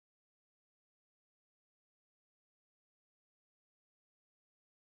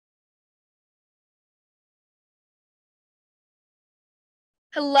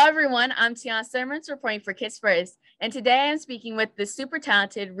Hello, everyone. I'm Tiana S, reporting for Kids First, and today I'm speaking with the super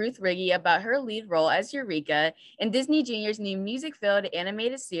talented Ruth Righi about her lead role as Eureka in Disney Junior's new music-filled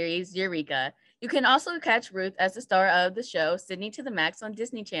animated series, Eureka. You can also catch Ruth as the star of the show, Sydney to the Max on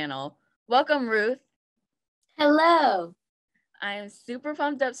Disney Channel. Welcome, Ruth. Hello. I am super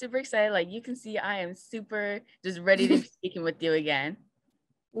pumped up, super excited. Like you can see, I am super just ready to be speaking with you again.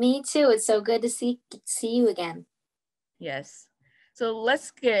 Me too. It's so good to see you again. Yes. So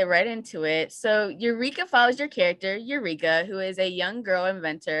let's get right into it. So Eureka follows your character, Eureka, who is a young girl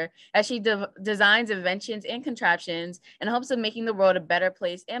inventor, as she designs inventions and contraptions in hopes of making the world a better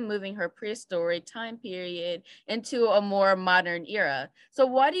place and moving her prehistoric time period into a more modern era. So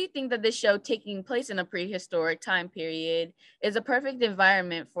why do you think that this show, taking place in a prehistoric time period, is a perfect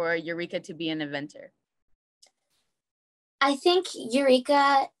environment for Eureka to be an inventor? I think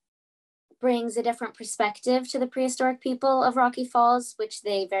Eureka brings a different perspective to the prehistoric people of Rocky Falls, which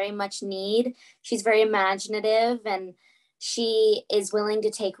they very much need. She's very imaginative and she is willing to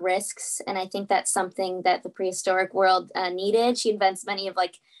take risks. And I think that's something that the prehistoric world needed. She invents many of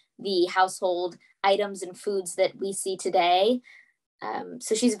the household items and foods that we see today.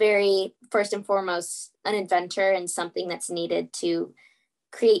 So she's very, first and foremost, an inventor and something that's needed to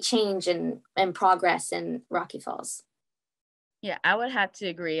create change and progress in Rocky Falls. Yeah, I would have to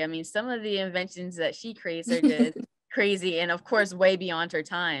agree. I mean, some of the inventions that she creates are just crazy and, of course, way beyond her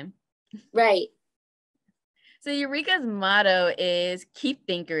time. Right. So Eureka's motto is keep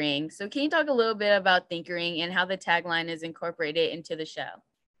thinkering. So can you talk a little bit about thinkering and how the tagline is incorporated into the show?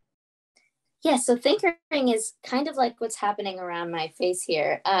 Yeah, so thinkering is kind of like what's happening around my face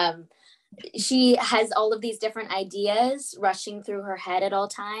here. She has all of these different ideas rushing through her head at all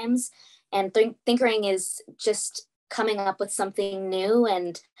times. And thinkering is just coming up with something new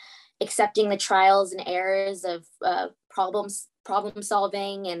and accepting the trials and errors of problem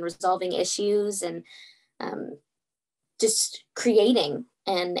solving and resolving issues and just creating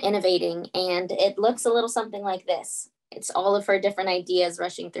and innovating. And it looks a little something like this. It's all of her different ideas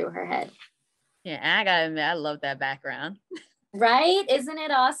rushing through her head. Yeah, and I gotta admit, I love that background. Right? Isn't it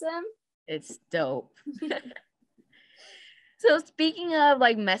awesome? It's dope. So speaking of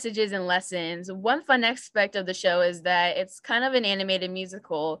like messages and lessons, one fun aspect of the show is that it's kind of an animated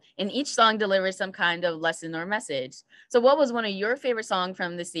musical and each song delivers some kind of lesson or message. So what was one of your favorite songs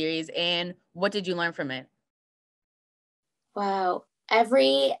from the series and what did you learn from it? Wow.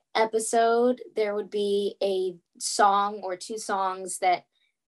 Every episode, there would be a song or two songs that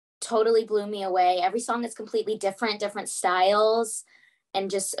totally blew me away. Every song is completely different styles, and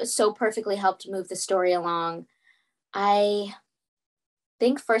just so perfectly helped move the story along. I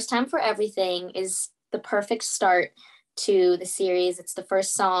think First Time for Everything is the perfect start to the series. It's the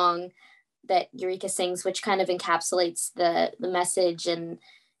first song that Eureka sings, which kind of encapsulates the message and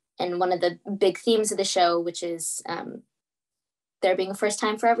one of the big themes of the show, which is there being a first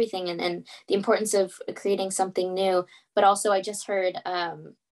time for everything and the importance of creating something new. But also, I just heard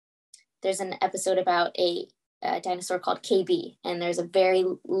there's an episode about a dinosaur called KB, and there's a very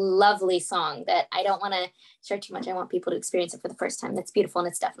lovely song that I don't want to share too much. I want people to experience it for the first time. That's beautiful, and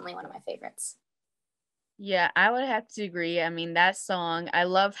it's definitely one of my favorites. Yeah, I would have to agree. I mean, that song, I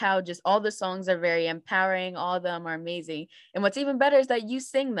love how just all the songs are very empowering. All of them are amazing. And what's even better is that you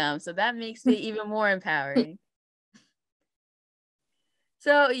sing them. So that makes it even more empowering.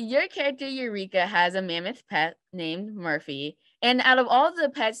 So your character Eureka has a mammoth pet named Murphy. And out of all the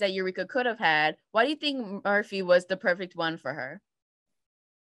pets that Eureka could have had, why do you think Murphy was the perfect one for her?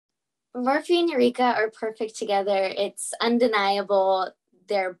 Murphy and Eureka are perfect together. It's undeniable.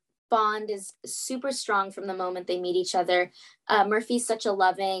 Their bond is super strong from the moment they meet each other. Murphy's such a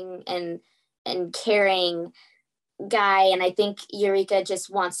loving and caring guy, and I think Eureka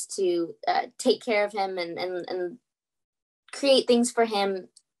just wants to take care of him and create things for him.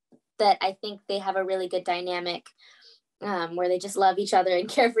 That I think they have a really good dynamic where they just love each other and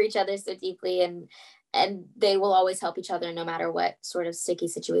care for each other so deeply, and they will always help each other no matter what sort of sticky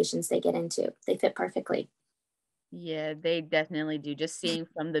situations they get into. They fit perfectly. Yeah, they definitely do. Just seeing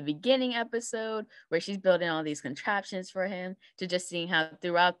from the beginning episode where she's building all these contraptions for him to just seeing how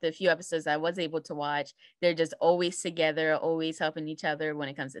throughout the few episodes I was able to watch, they're just always together, always helping each other when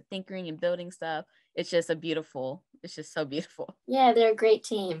it comes to tinkering and building stuff. It's just it's just so beautiful. Yeah, they're a great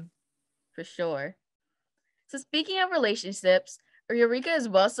team. For sure. So speaking of relationships, Eureka is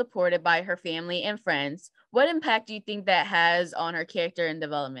well supported by her family and friends. What impact do you think that has on her character and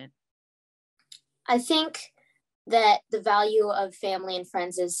development? I think that the value of family and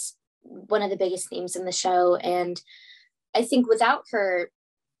friends is one of the biggest themes in the show. And I think without her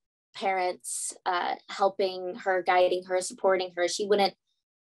parents helping her, guiding her, supporting her, she wouldn't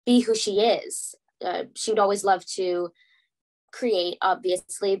be who she is. She would always love to create,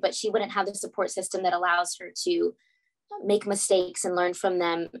 obviously, but she wouldn't have the support system that allows her to make mistakes and learn from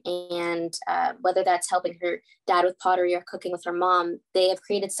them. And whether that's helping her dad with pottery or cooking with her mom, they have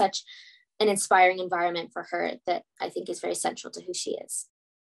created such an inspiring environment for her that I think is very central to who she is.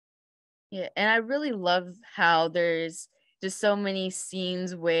 Yeah, and I really love how there's just so many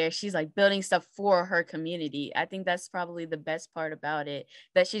scenes where she's like building stuff for her community. I think that's probably the best part about it,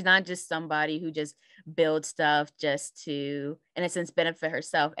 that she's not just somebody who just builds stuff just to, in a sense, benefit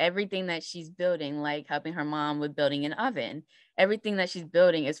herself. Everything that she's building, like helping her mom with building an oven, everything that she's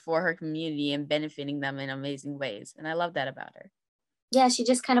building is for her community and benefiting them in amazing ways. And I love that about her. Yeah, she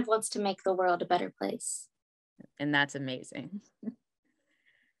just kind of wants to make the world a better place. And that's amazing.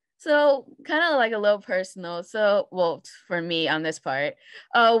 So kind of like a little personal. So, well, for me on this part,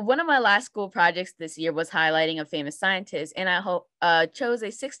 one of my last school projects this year was highlighting a famous scientist, and I chose a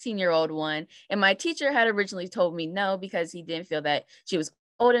 16-year-old one. And my teacher had originally told me no because he didn't feel that she was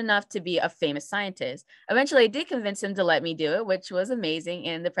old enough to be a famous scientist. Eventually, I did convince him to let me do it, which was amazing,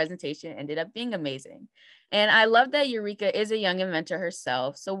 and the presentation ended up being amazing. And I love that Eureka is a young inventor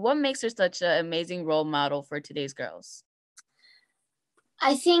herself. So, what makes her such an amazing role model for today's girls?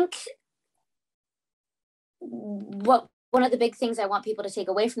 I think one of the big things I want people to take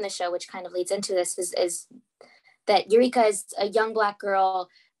away from the show, which kind of leads into this, is that Eureka is a young Black girl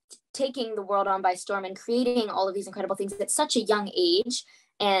taking the world on by storm and creating all of these incredible things at such a young age.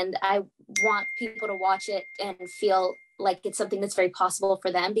 And I want people to watch it and feel like it's something that's very possible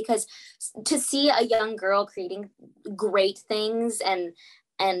for them, because to see a young girl creating great things and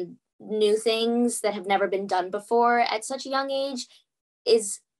new things that have never been done before at such a young age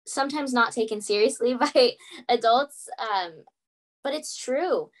is sometimes not taken seriously by adults, but it's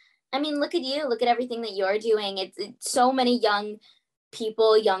true. I mean, look at you, look at everything that you're doing. It's so many young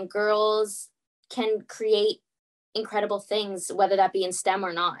people, young girls can create incredible things, whether that be in STEM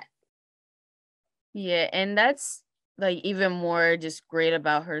or not. Yeah, and that's like even more just great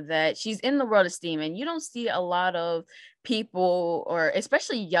about her, that she's in the world of STEAM, and you don't see a lot of people, or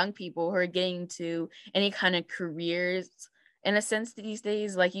especially young people, who are getting to any kind of careers in a sense these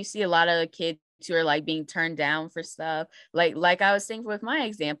days. Like you see a lot of kids who are like being turned down for stuff. Like I was saying with my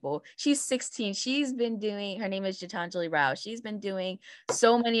example, she's 16. She's been doing, her name is Gitanjali Rao. She's been doing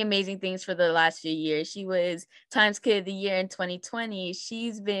so many amazing things for the last few years. She was Times Kid of the Year in 2020.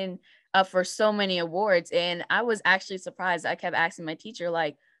 She's been up for so many awards. And I was actually surprised. I kept asking my teacher,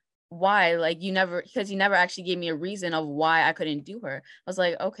 like, why? Like, because you never actually gave me a reason of why I couldn't do her. I was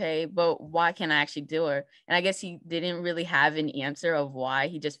like, okay, but why can't I actually do her? And I guess he didn't really have an answer of why.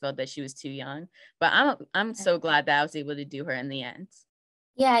 He just felt that she was too young. But I'm so glad that I was able to do her in the end.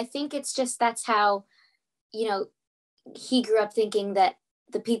 Yeah, I think it's just that's how, you know, he grew up thinking that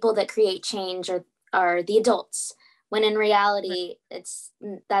the people that create change are the adults, when in reality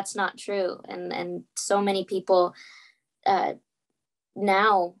that's not true. And so many people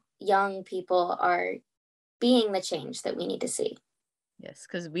now, young people, are being the change that we need to see. Yes,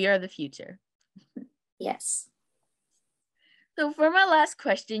 because we are the future. Yes. So for my last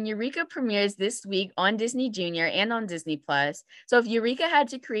question, Eureka premieres this week on Disney Junior and on Disney Plus. So if Eureka had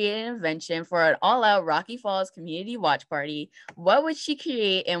to create an invention for an all-out Rocky Falls community watch party, what would she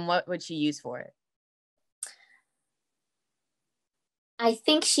create and what would she use for it? I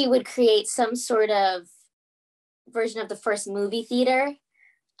think she would create some sort of version of the first movie theater,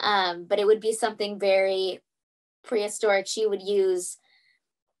 but it would be something very prehistoric. She would use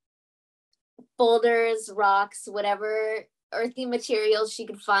boulders, rocks, whatever earthy materials she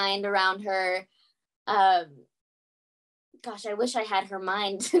could find around her. Gosh, I wish I had her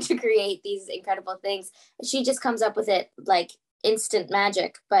mind to create these incredible things. She just comes up with it like instant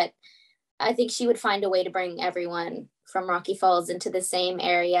magic, but I think she would find a way to bring everyone from Rocky Falls into the same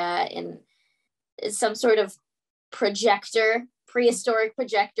area in some sort of projector, prehistoric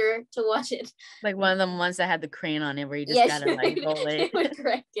projector, to watch it. Like one of them ones that had the crane on it where you just gotta like roll it. It would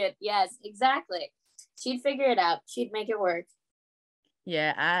correct it. Yes, exactly. She'd figure it out. She'd make it work.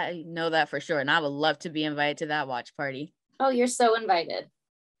 Yeah, I know that for sure. And I would love to be invited to that watch party. Oh, you're so invited.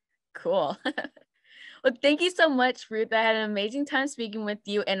 Cool. Well, thank you so much, Ruth. I had an amazing time speaking with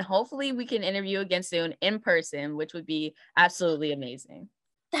you, and hopefully we can interview again soon in person, which would be absolutely amazing.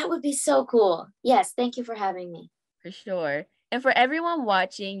 That would be so cool. Yes, thank you for having me. For sure. And for everyone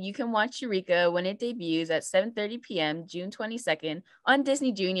watching, you can watch Eureka when it debuts at 7:30 p.m. June 22nd on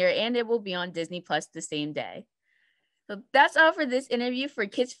Disney Junior, and it will be on Disney Plus the same day. So that's all for this interview for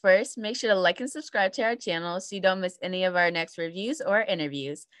Kids First. Make sure to like and subscribe to our channel so you don't miss any of our next reviews or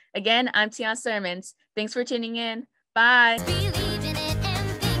interviews. Again, I'm Tiana S. Thanks for tuning in. Bye.